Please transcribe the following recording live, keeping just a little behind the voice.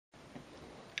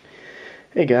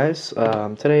Hey guys,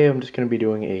 today I'm just going to be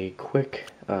doing a quick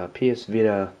PS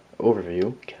Vita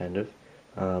overview, kind of.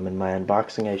 In my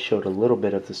unboxing I showed a little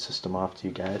bit of the system off to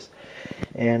you guys,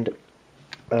 and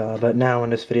but now in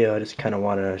this video I just kind of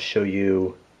want to show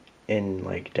you in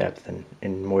depth and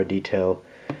in more detail,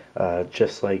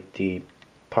 just like the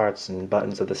parts and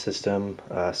buttons of the system,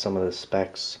 some of the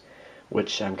specs,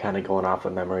 which I'm kind of going off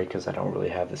of memory because I don't really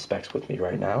have the specs with me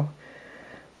right now.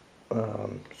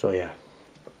 So yeah.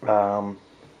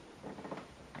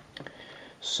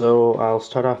 So I'll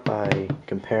start off by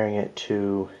comparing it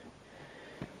to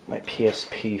my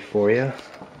PSP for you.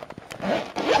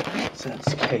 It's in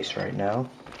its case right now.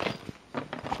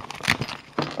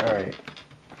 Alright,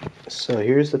 so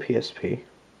here's the PSP.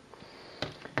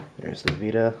 There's the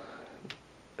Vita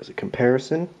as a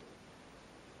comparison.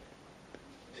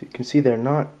 So you can see they're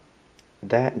not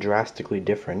that drastically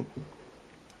different.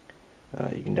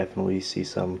 You can definitely see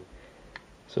some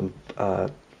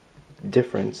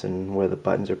difference in where the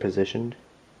buttons are positioned.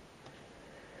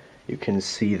 You can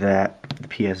see that the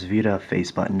PS Vita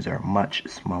face buttons are much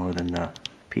smaller than the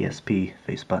PSP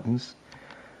face buttons.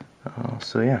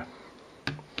 So yeah,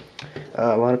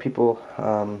 a lot of people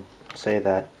say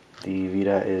that the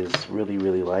Vita is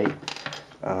really light.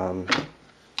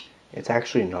 It's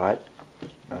actually not.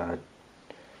 I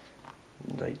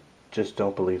just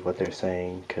don't believe what they're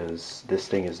saying, because this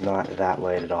thing is not that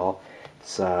light at all.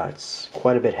 It's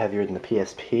quite a bit heavier than the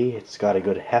PSP. It's got a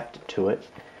good heft to it.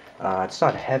 It's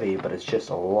not heavy, but it's just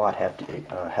a lot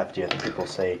heftier than people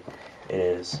say it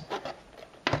is.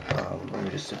 Let me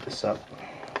just set this up.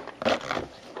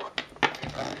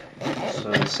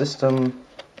 So the system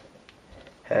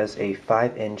has a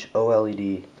 5-inch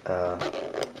OLED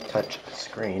touch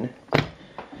screen.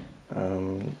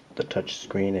 The touch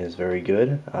screen is very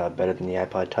good, better than the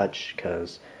iPod Touch,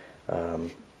 because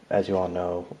as you all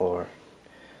know, or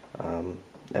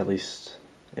at least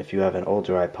if you have an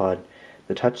older iPod,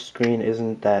 the touch screen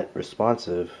isn't that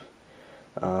responsive.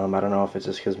 I don't know if it's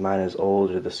just because mine is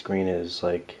old or the screen is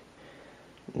like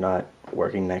not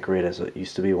working that great as it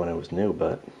used to be when it was new,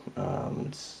 but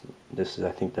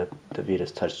I think that the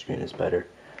Vita's touch screen is better.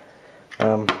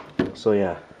 So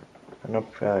yeah, enough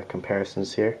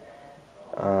comparisons here.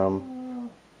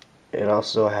 It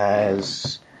also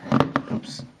has,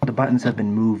 the buttons have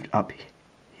been moved up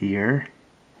here.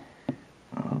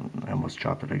 I almost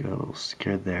dropped it, I got a little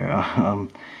scared there.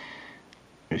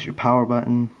 There's your power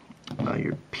button,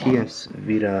 your PS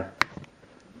Vita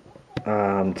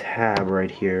tab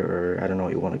right here, or I don't know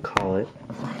what you want to call it,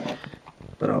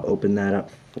 but I'll open that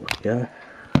up for you.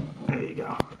 There you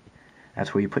go.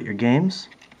 That's where you put your games.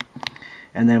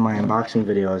 And then my unboxing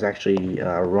video, I was actually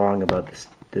wrong about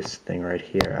this thing right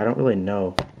here. I don't really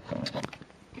know.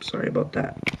 Sorry about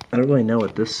that. I don't really know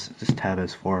what this tab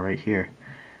is for right here.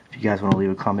 If you guys want to leave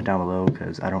a comment down below,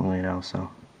 because I don't really know. So,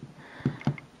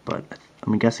 but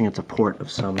I'm guessing it's a port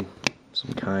of some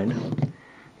kind.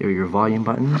 There are your volume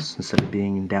buttons. Instead of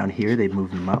being down here, they've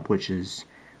moved them up, which was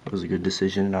a good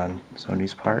decision on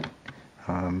Sony's part.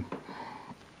 You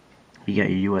got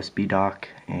your USB dock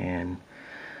and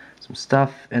some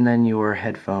stuff, and then your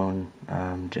headphone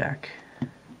jack.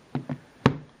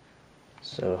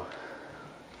 So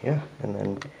yeah, and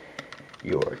then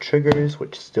your triggers,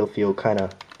 which still feel kind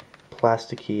of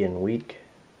plasticky and weak,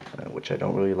 which I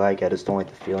don't really like. I just don't like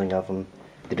the feeling of them.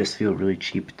 They just feel really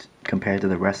cheap compared to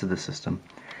the rest of the system.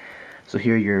 So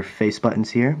here are your face buttons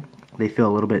here. They feel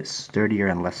a little bit sturdier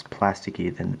and less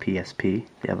plasticky than the PSP.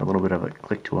 They have a little bit of a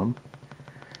click to them.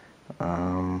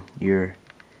 Your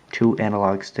 2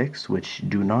 analog sticks, which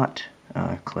do not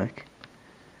click,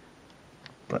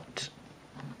 but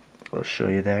I'll show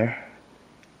you there.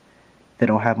 They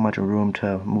don't have much room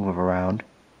to move around,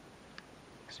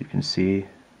 as you can see.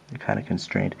 They're kind of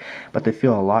constrained, but they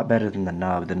feel a lot better than the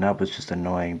nub. The nub was just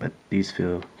annoying, but these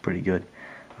feel pretty good.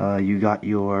 You got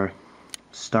your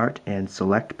start and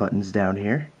select buttons down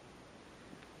here.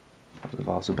 Those have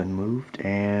also been moved,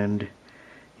 and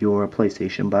your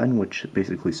PlayStation button, which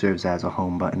basically serves as a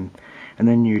home button, and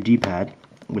then your D-pad,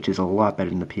 which is a lot better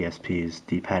than the PSP's.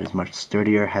 D-pad is much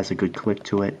sturdier, has a good click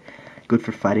to it, good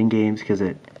for fighting games, because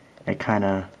it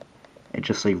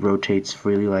just like rotates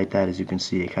freely like that. As you can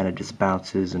see, it kind of just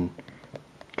bounces and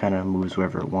kind of moves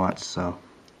wherever it wants, so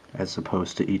as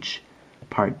opposed to each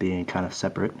part being kind of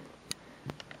separate.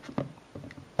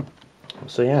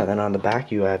 So yeah, then on the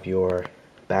back you have your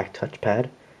back touchpad,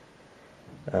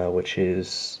 which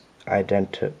is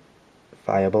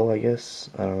identifiable, I guess,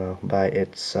 I don't know, by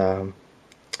its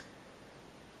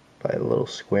by little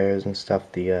squares and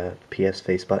stuff, the PS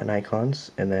face button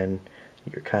icons, and then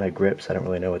your kind of grips. I don't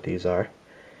really know what these are.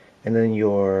 And then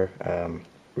your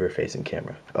rear facing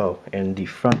camera. Oh, and the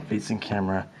front facing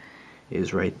camera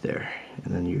is right there.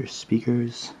 And then your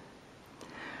speakers.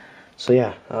 So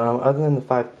yeah, other than the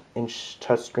 5-inch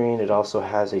touchscreen, it also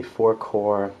has a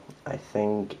 4-core, I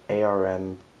think,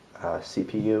 ARM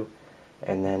CPU,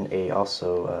 and then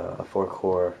also a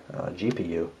 4-core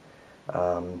GPU.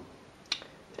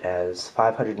 It has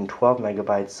 512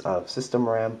 megabytes of system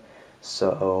RAM,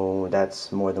 so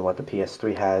that's more than what the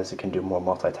PS3 has. It can do more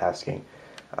multitasking,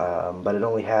 but it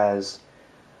only has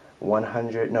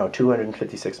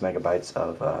 256 megabytes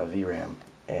of VRAM,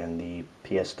 and the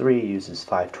PS3 uses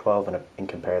 512 in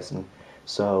comparison.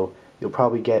 So you'll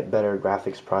probably get better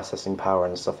graphics processing power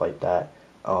and stuff like that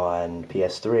on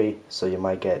PS3, so you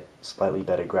might get slightly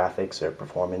better graphics or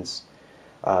performance.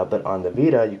 But on the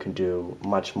Vita, you can do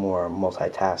much more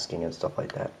multitasking and stuff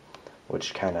like that,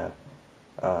 which kind of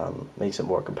makes it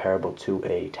more comparable to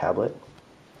a tablet.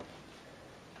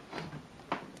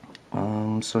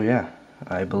 So yeah,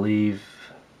 I believe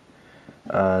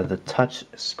the touch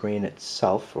screen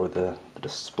itself, or the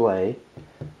display,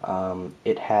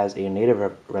 it has a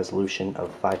native resolution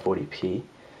of 540p,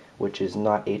 which is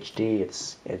not HD,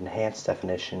 it's enhanced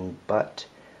definition, but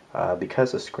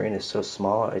because the screen is so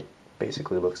small, it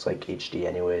basically looks like HD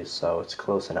anyways, so it's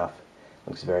close enough.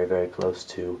 Looks very, very close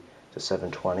to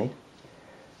 720.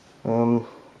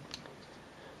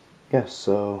 Yeah,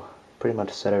 so pretty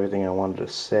much said everything I wanted to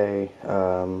say.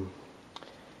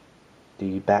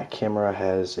 The back camera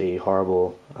has a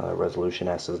horrible resolution,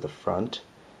 as does the front.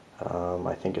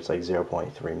 I think it's like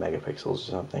 0.3 megapixels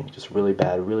or something. Just really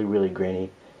bad, really, really grainy.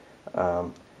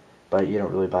 But you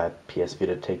don't really buy a PS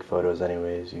Vita to take photos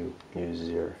anyways. You use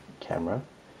your camera.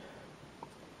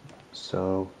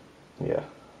 So, yeah.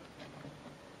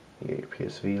 You get your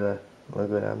PS Vita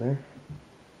logo down there.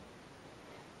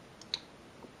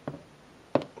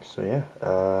 So yeah,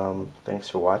 thanks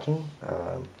for watching.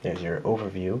 Here's your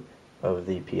overview of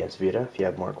the PS Vita. If you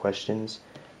have more questions,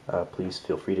 please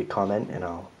feel free to comment, and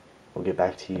we'll get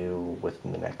back to you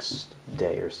within the next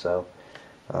day or so.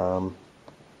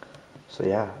 So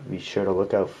yeah, be sure to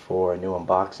look out for new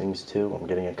unboxings too. I'm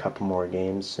getting a couple more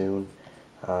games soon.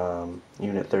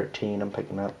 Unit 13 I'm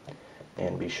picking up,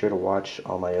 and be sure to watch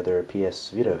all my other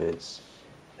PS Vita vids.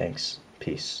 Thanks.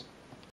 Peace.